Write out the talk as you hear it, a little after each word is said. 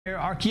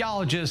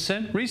Archeologists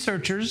and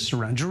researchers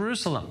around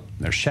Jerusalem.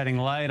 They're shedding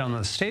light on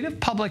the state of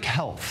public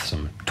health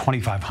some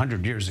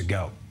 2,500 years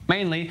ago,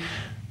 mainly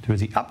through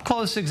the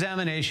up-close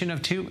examination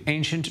of two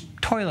ancient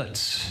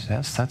toilets.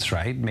 Yes, that's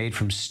right, made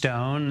from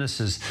stone.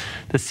 The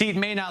seat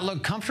may not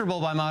look comfortable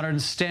by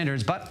modern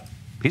standards, but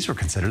these were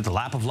considered the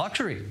lap of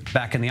luxury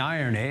back in the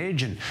Iron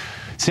Age, and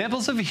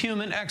samples of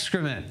human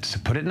excrement, to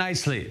put it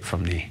nicely,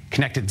 from the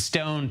connected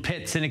stone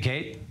pits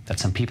indicate that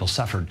some people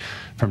suffered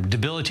from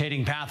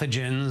debilitating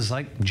pathogens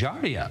like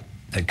Giardia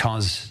that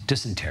cause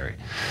dysentery.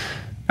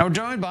 Now we're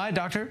joined by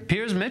Dr.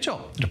 Piers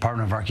Mitchell,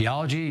 Department of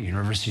Archaeology,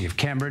 University of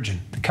Cambridge, and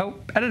the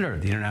co-editor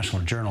of the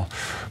International Journal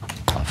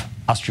of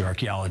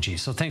Archeology.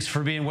 So thanks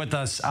for being with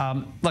us.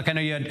 Look, I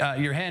know you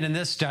had your hand in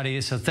this study,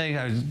 so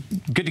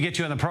good to get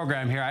you on the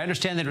program here. I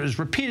understand that it was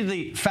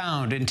repeatedly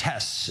found in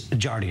tests,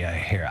 Giardia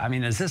here. I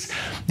mean, is this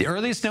the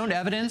earliest known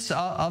evidence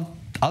of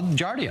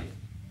Giardia?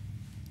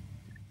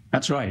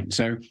 That's right.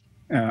 So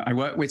I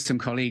work with some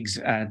colleagues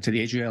to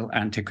the Israel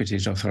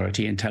Antiquities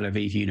Authority in Tel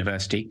Aviv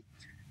University,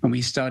 and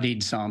we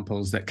studied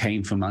samples that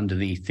came from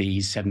underneath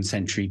these 7th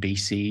century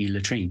BC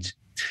latrines.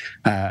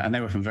 And they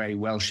were from very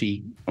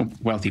wealthy,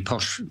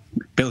 posh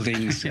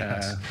buildings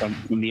yes.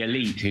 From the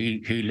elite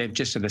who lived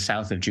just to the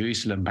south of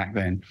Jerusalem back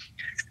then.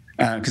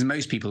 Because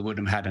most people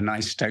wouldn't have had a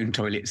nice stone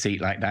toilet seat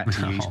like that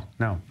to use.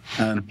 No.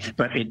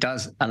 But it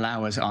does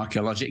allow us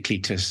archaeologically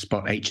to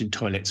spot ancient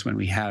toilets when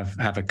we have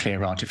a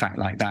clear artifact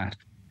like that.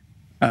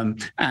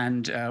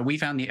 We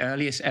found the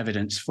earliest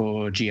evidence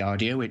for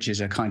Giardia, which is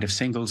a kind of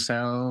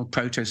single-cell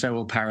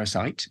protozoal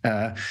parasite.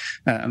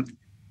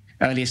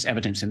 Earliest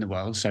evidence in the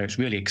world, so it's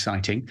really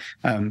exciting.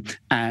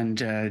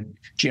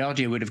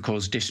 Giardia would have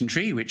caused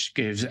dysentery, which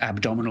gives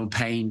abdominal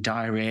pain,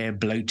 diarrhea,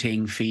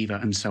 bloating, fever,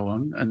 and so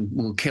on, and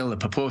will kill a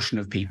proportion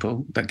of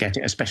people that get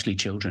it, especially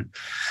children.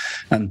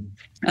 And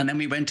then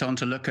we went on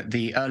to look at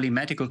the early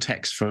medical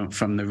texts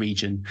from the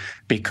region,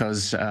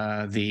 because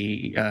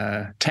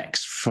the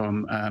texts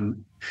from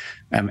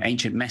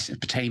ancient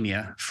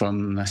Mesopotamia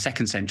from the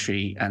 2nd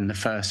century and the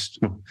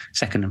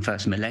second and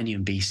first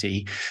millennium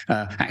BC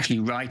actually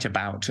write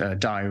about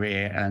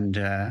diarrhea and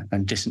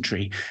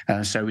dysentery.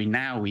 So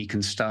we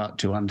can start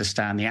to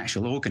understand the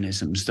actual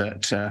organisms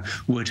that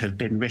would have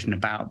been written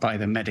about by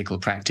the medical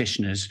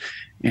practitioners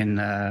in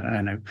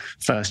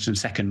 1st and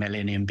 2nd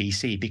millennium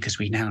BC, because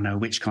we now know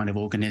which kind of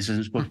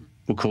organisms were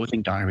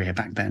causing diarrhea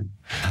back then.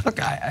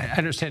 Look, I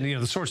understand,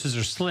 the sources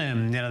are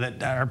slim,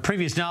 that our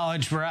previous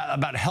knowledge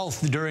about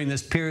health during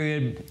this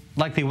period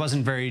likely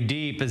wasn't very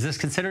deep. Is this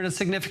considered a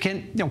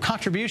significant,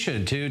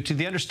 contribution to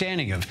the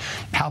understanding of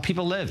how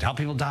people lived, how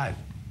people died?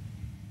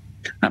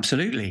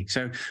 Absolutely.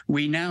 So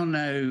we now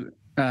know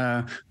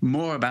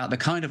more about the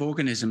kind of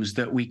organisms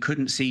that we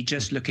couldn't see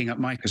just looking at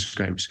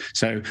microscopes.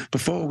 So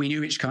before, we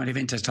knew which kind of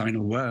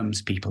intestinal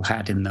worms people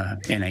had in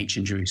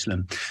ancient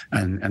Jerusalem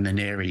and the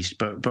Near East,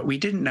 but we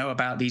didn't know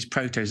about these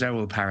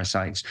protozoal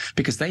parasites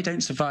because they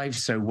don't survive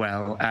so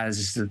well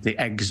as the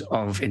eggs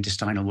of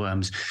intestinal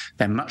worms.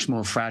 They're much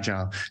more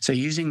fragile. So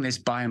using this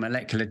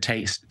biomolecular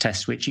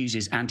test, which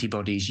uses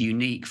antibodies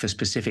unique for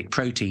specific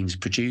proteins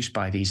produced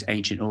by these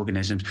ancient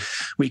organisms,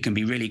 we can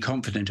be really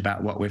confident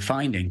about what we're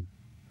finding.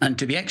 And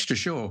to be extra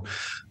sure,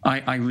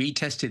 I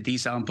retested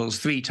these samples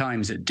 3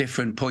 times at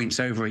different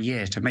points over a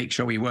year to make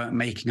sure we weren't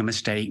making a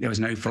mistake. There was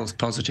no false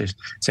positives.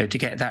 So to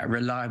get that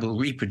reliable,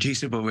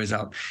 reproducible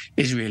result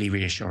is really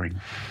reassuring.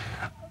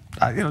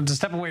 To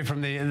step away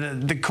from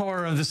the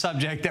core of the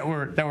subject that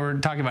we're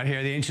talking about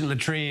here, the ancient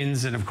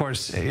latrines, and of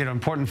course,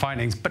 important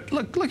findings. But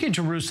look at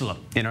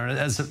Jerusalem,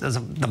 as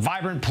the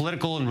vibrant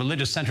political and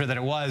religious center that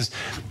it was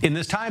in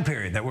this time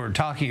period that we're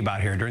talking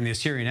about here during the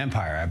Assyrian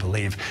Empire, I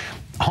believe,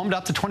 homed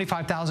up to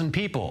 25,000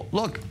 people.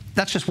 Look,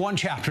 that's just one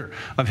chapter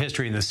of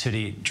history in this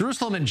city.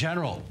 Jerusalem in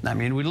general, I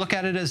mean, we look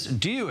at it as,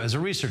 do you as a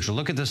researcher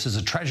look at this as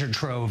a treasure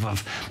trove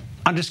of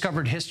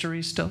undiscovered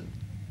history still?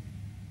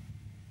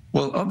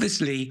 Well,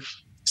 obviously,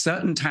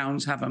 certain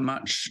towns have a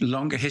much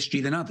longer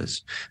history than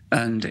others.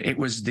 And it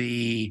was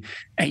the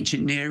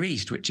ancient Near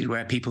East, which is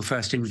where people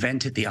first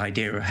invented the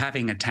idea of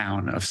having a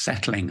town, of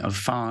settling, of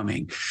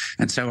farming.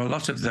 And so a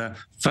lot of the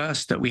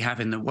first that we have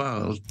in the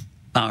world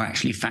are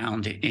actually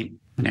found in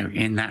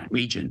that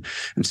region.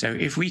 And so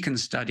if we can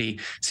study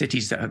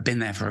cities that have been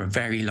there for a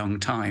very long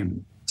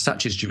time,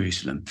 such as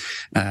Jerusalem,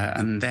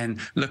 and then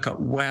look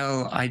at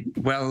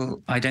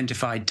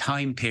well-identified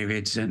time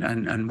periods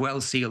and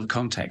well-sealed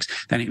context,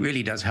 then it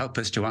really does help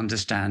us to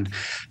understand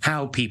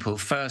how people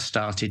first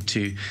started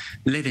to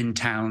live in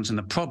towns and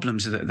the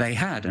problems that they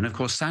had. And of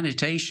course,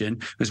 sanitation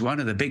was one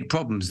of the big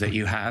problems that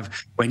you have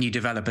when you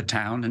develop a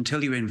town.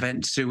 Until you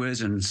invent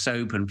sewers and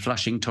soap and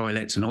flushing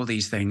toilets and all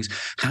these things,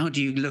 how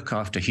do you look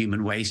after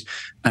human waste?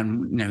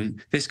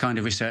 And this kind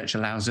of research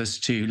allows us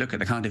to look at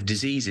the kind of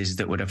diseases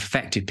that would have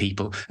affected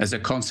people as a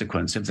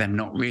consequence of them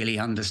not really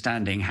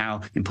understanding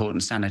how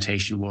important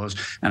sanitation was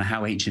and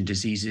how ancient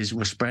diseases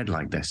were spread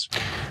like this.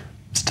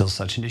 Still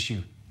such an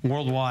issue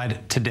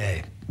worldwide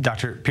today.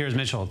 Dr. Piers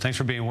Mitchell, thanks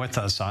for being with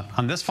us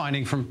on this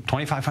finding from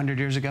 2,500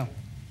 years ago.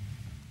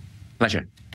 Pleasure.